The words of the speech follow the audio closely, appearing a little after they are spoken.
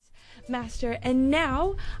Master, and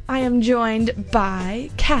now I am joined by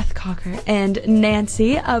Kath Cocker and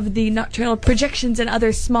Nancy of the Nocturnal Projections and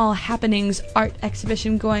Other Small Happenings art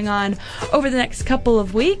exhibition going on over the next couple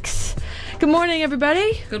of weeks. Good morning,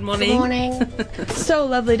 everybody. Good morning. Good morning. So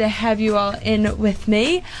lovely to have you all in with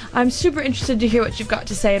me. I'm super interested to hear what you've got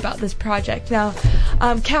to say about this project. Now,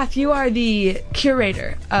 Kath, you are the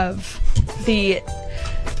curator of the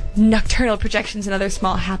Nocturnal Projections and Other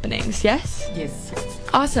Small Happenings, yes? Yes.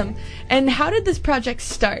 Awesome. And how did this project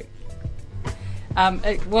start?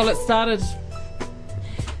 It started...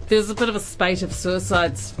 There was a bit of a spate of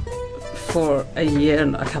suicides for a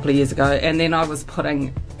couple of years ago, and then I was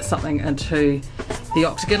putting something into the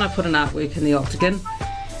Octagon. I put an artwork in the Octagon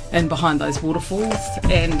and behind those waterfalls,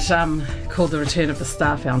 and called The Return of the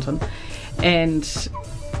Star Fountain. And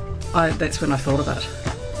that's when I thought of it,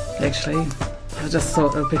 actually. I just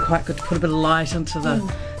thought it would be quite good to put a bit of light into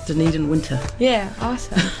the Dunedin winter. Yeah,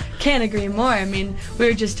 awesome. Can't agree more. I mean, we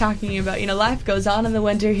were just talking about, life goes on in the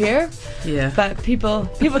winter here. Yeah. But people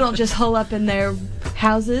don't just hole up in their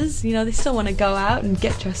houses. They still want to go out and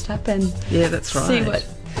get dressed up and that's right. see what.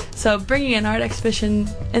 So bringing an art exhibition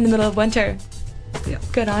in the middle of winter. Yeah.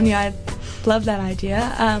 Good on you. I love that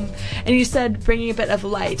idea. And you said bringing a bit of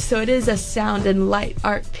light. So it is a sound and light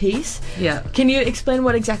art piece. Yeah. Can you explain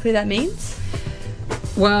what exactly that means?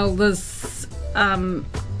 Well, there's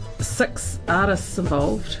 6 artists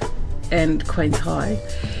involved and Queen's High.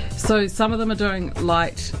 So some of them are doing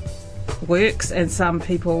light works and some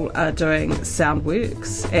people are doing sound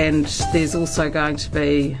works. And there's also going to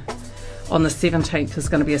be, on the 17th, there's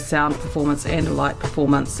going to be a sound performance and a light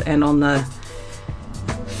performance. And on the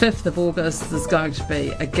 5th of August, there's going to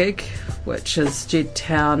be a gig, which is Jed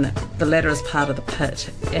Town. The latter is part of the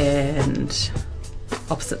Pit and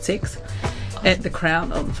Opposite Sex. At the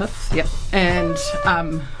Crown on the 5th, yep. And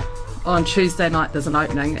on Tuesday night there's an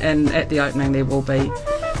opening, and at the opening there will be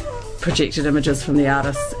projected images from the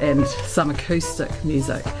artists and some acoustic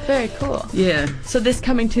music. Very cool. Yeah. So this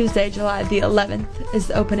coming Tuesday, July the 11th, is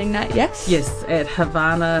the opening night, yes? Yes, at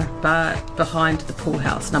Havana Bar behind the pool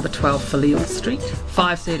house, number 12 Filial Street,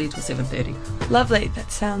 5:30 to 7:30. Lovely.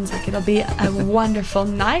 That sounds like it'll be a wonderful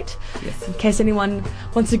night. Yes. In case anyone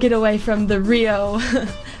wants to get away from the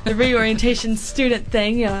the reorientation student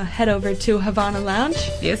thing, head over to Havana Lounge.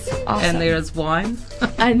 Yes. Awesome. And there is wine.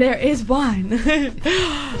 And there is wine.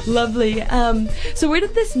 Lovely. So where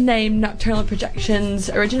did this name Nocturnal Projections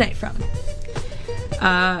originate from?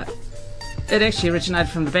 It actually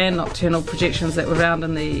originated from the band Nocturnal Projections that were around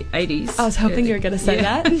in the 80s. I was hoping you were going to say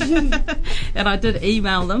that. And I did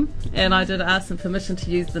email them, and I did ask them permission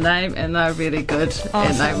to use the name, and they were really good. Awesome.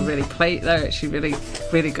 And they were really pleased. They were actually really,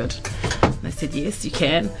 really good. And they said, yes, you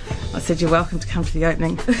can. I said, you're welcome to come to the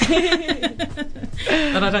opening.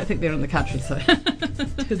 But I don't think they're in the country, so.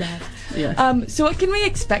 Too bad. Yeah. So what can we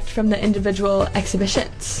expect from the individual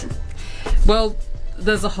exhibitions? Well,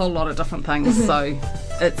 there's a whole lot of different things. So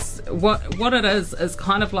it's what it is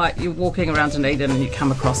kind of like you're walking around Dunedin and you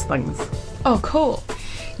come across things. Oh, cool.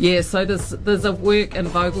 Yeah, so there's a work in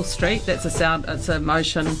Vogel Street that's it's a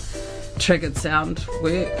motion triggered sound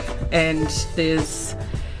work, and there's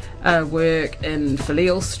a work in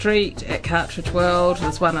Filial Street at Cartridge World.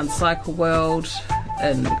 There's one in Cycle World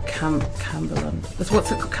in Cumberland.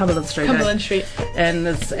 What's it called? Cumberland Street. Cumberland Street.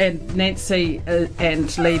 And Nancy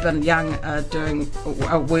and Lieben Young are doing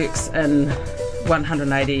works in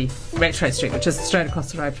 180 Rattray Street, which is straight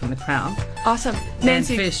across the road from the Crown. Awesome. Nancy.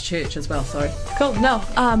 Nancy. And First Church as well, sorry. Cool. No.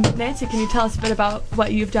 Nancy, can you tell us a bit about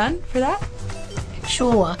what you've done for that?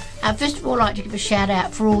 Sure. First of all, I'd like to give a shout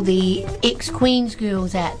out for all the ex-Queen's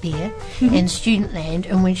girls out there in Student Land,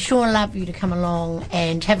 and we'd sure love you to come along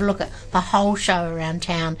and have a look at the whole show around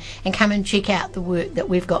town and come and check out the work that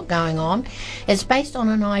we've got going on. It's based on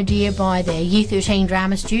an idea by the Year 13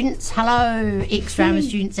 drama students. Hello, ex-drama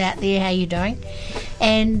students out there, how you doing?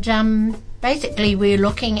 And basically we're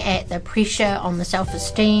looking at the pressure on the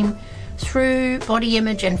self-esteem through body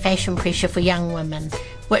image and fashion pressure for young women,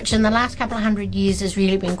 which in the last couple of 100 years has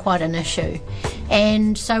really been quite an issue.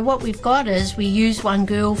 And so what we've got is we used one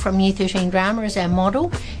girl from Year 13 Drama as our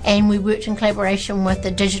model, and we worked in collaboration with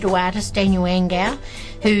the digital artist Daniel Angau,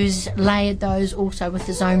 who's layered those also with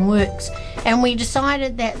his own works. And we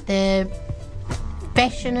decided that the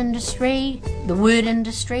fashion industry, the word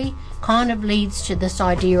industry, kind of leads to this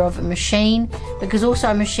idea of a machine, because also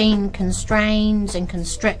a machine constrains and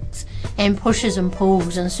constricts and pushes and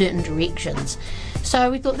pulls in certain directions.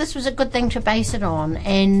 So we thought this was a good thing to base it on,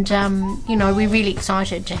 and we're really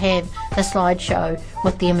excited to have the slideshow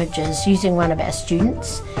with the images using one of our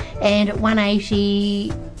students. And at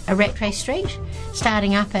 180 Rattray Street,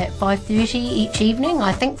 starting up at 5:30 each evening,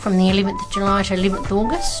 I think from the 11th of July to 11th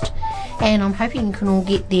August. And I'm hoping you can all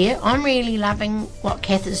get there. I'm really loving what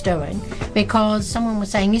Kath is doing, because someone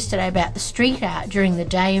was saying yesterday about the street art during the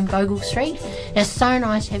day in Bogle Street. It's so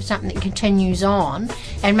nice to have something that continues on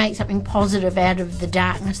and make something positive out of the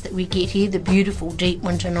darkness that we get here, the beautiful deep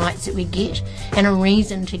winter nights that we get, and a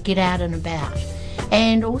reason to get out and about.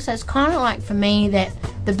 And also it's kind of like for me that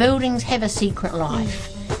the buildings have a secret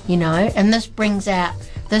life, you know, and this brings out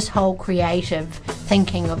this whole creative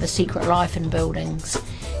thinking of a secret life in buildings.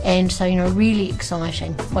 And so, you know, really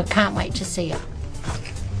exciting. Well, can't wait to see it.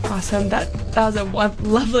 Awesome. That was a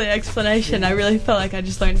lovely explanation. I really feel like I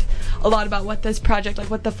just learned a lot about what this project, like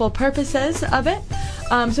what the full purpose is of it.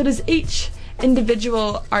 So does each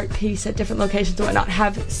individual art piece at different locations and whatnot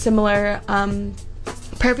have similar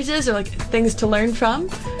purposes or like things to learn from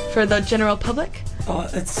for the general public? Oh,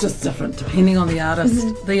 it's just different depending on the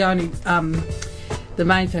artist. The only the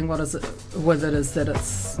main thing with it is that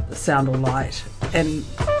it's sound or light, and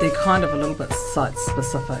they're kind of a little bit site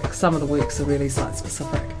specific. Some of the works are really site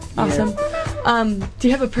specific. Awesome. Yeah. Do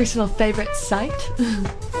you have a personal favourite site?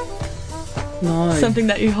 No. Something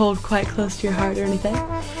that you hold quite close to your heart or anything?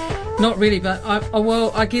 Not really, but I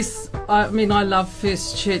love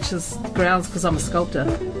First Church's grounds because I'm a sculptor.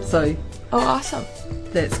 So Oh, awesome.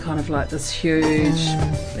 that's kind of like this huge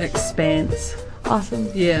expanse. Awesome.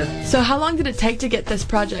 Yeah. So how long did it take to get this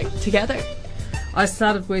project together? I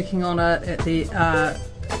started working on it at the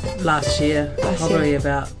last year, probably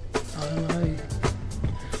about, I don't know,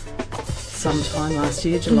 sometime last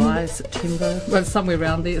year, July, September, well, somewhere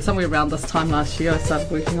around this time last year I started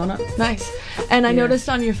working on it. Nice. And I noticed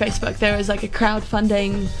on your Facebook there was like a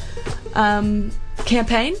crowdfunding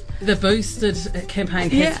campaign. The boosted campaign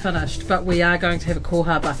has finished, but we are going to have a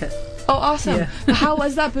Koha bucket. Oh, awesome. Yeah. How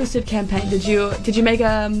was that boosted campaign? Did you make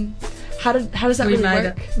how does that really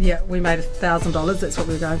work? We made $1,000. That's what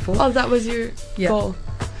we were going for. Oh, that was your goal.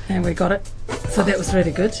 And we got it. So that was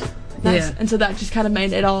really good. Nice. Yeah. And so that just kind of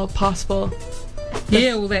made it all possible.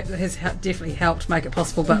 Yeah, well, that has definitely helped make it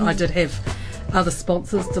possible. But I did have other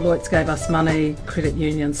sponsors. Deloitte gave us money. Credit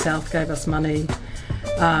Union South gave us money.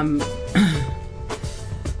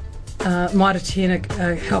 Mitre 10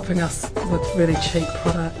 are helping us with really cheap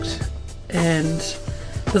product. And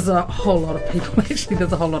there's a whole lot of people, actually.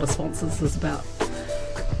 There's a whole lot of sponsors. There's about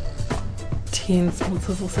 10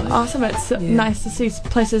 sponsors or so. Awesome. It's nice to see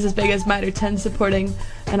places as big as Mitre 10 supporting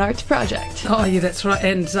an arts project. Oh, yeah, that's right.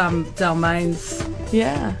 And Dalmain's.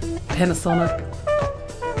 Yeah. Panasonic.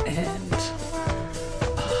 And...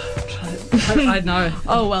 I know.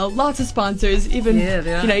 Oh well, lots of sponsors. Even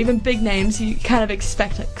there are. Even big names. You kind of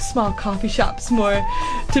expect like small coffee shops more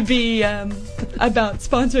to be about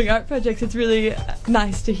sponsoring art projects. It's really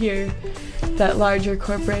nice to hear that larger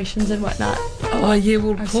corporations and whatnot. Oh yeah,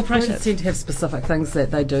 well, corporations supportive. tend to have specific things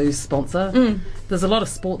that they do sponsor. There's a lot of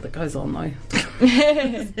sport that goes on though.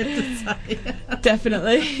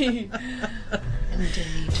 Definitely.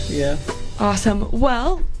 Indeed. Yeah. Awesome.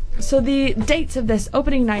 Well, so the dates of this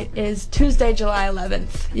opening night is Tuesday, July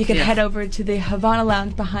 11th. You can head over to the Havana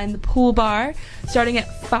Lounge behind the pool bar, starting at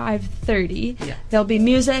 5:30. Yeah. There'll be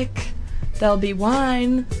music, there'll be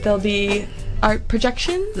wine, there'll be art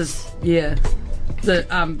projections. There's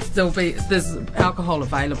alcohol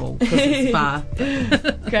available because it's a bar.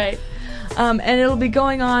 Great. And it'll be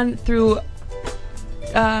going on through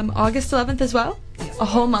August 11th as well, a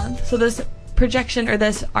whole month. So this projection or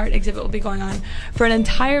this art exhibit will be going on for an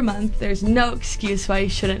entire month. There's no excuse why you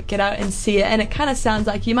shouldn't get out and see it, and it kind of sounds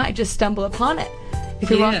like you might just stumble upon it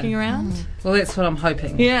if you're walking around. Well, that's what I'm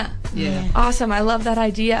hoping. Yeah. Awesome. I love that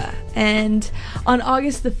idea. And on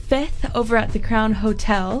August the 5th over at the Crown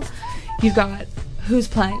Hotel, you've got who's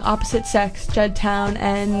playing? Opposite Sex, Juddtown,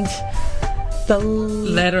 and the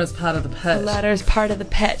Ladder is part of the pit. The Ladder is part of the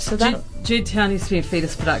pit. So that Juddtown used to be in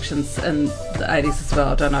Fetus Productions in the 80s as well.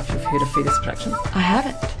 I don't know if you've heard of Fetus Productions. I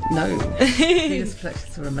haven't. No. Fetus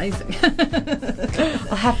Productions are amazing.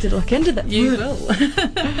 I'll have to look into them. You will.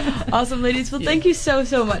 Awesome, ladies. Well, thank you so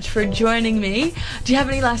much for joining me. Do you have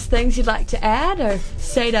any last things you'd like to add or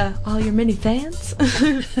say to all your mini fans?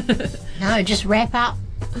 No, just wrap up,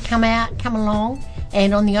 come out, come along,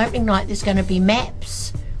 and on the opening night there's going to be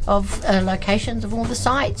maps of locations of all the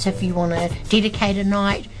sites if you want to dedicate a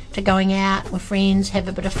night to going out with friends, have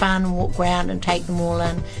a bit of fun, walk around and take them all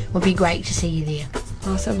in. It would be great to see you there.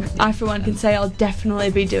 Awesome. I, for one, can say I'll definitely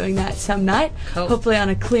be doing that some night. Cool. Hopefully on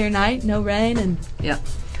a clear night, no rain, and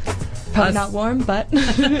probably not warm, but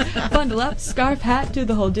bundle up, scarf, hat, do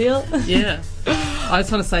the whole deal. Yeah. I just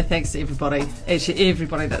want to say thanks to everybody, actually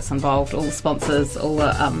everybody that's involved, all the sponsors, all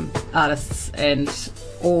the artists, and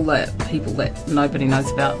all the people that nobody knows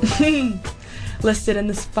about Listed in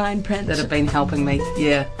this fine print. that have been helping me.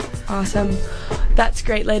 Yeah. Awesome. That's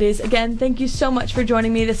great, ladies. Again, thank you so much for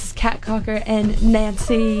joining me. This is Kat Cocker and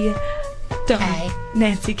Nancy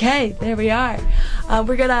Nancy K. There we are.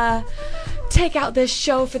 We're gonna take out this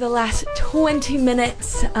show for the last 20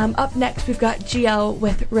 minutes. Up next, we've got GL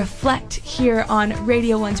with Reflect here on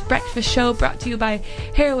Radio 1's Breakfast Show, brought to you by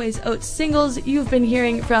Haraway's Oats Singles. You've been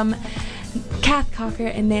hearing from Kath Cocker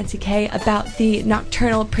and Nancy K about the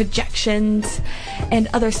Nocturnal Projections and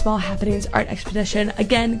Other Small Happenings Art Expedition,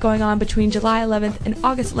 again going on between July 11th and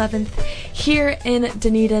August 11th here in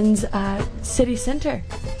Dunedin's city centre.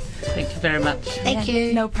 Thank you very much. Thank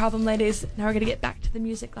you. No problem, ladies. Now we're going to get back to the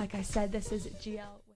music. Like I said, this is GL.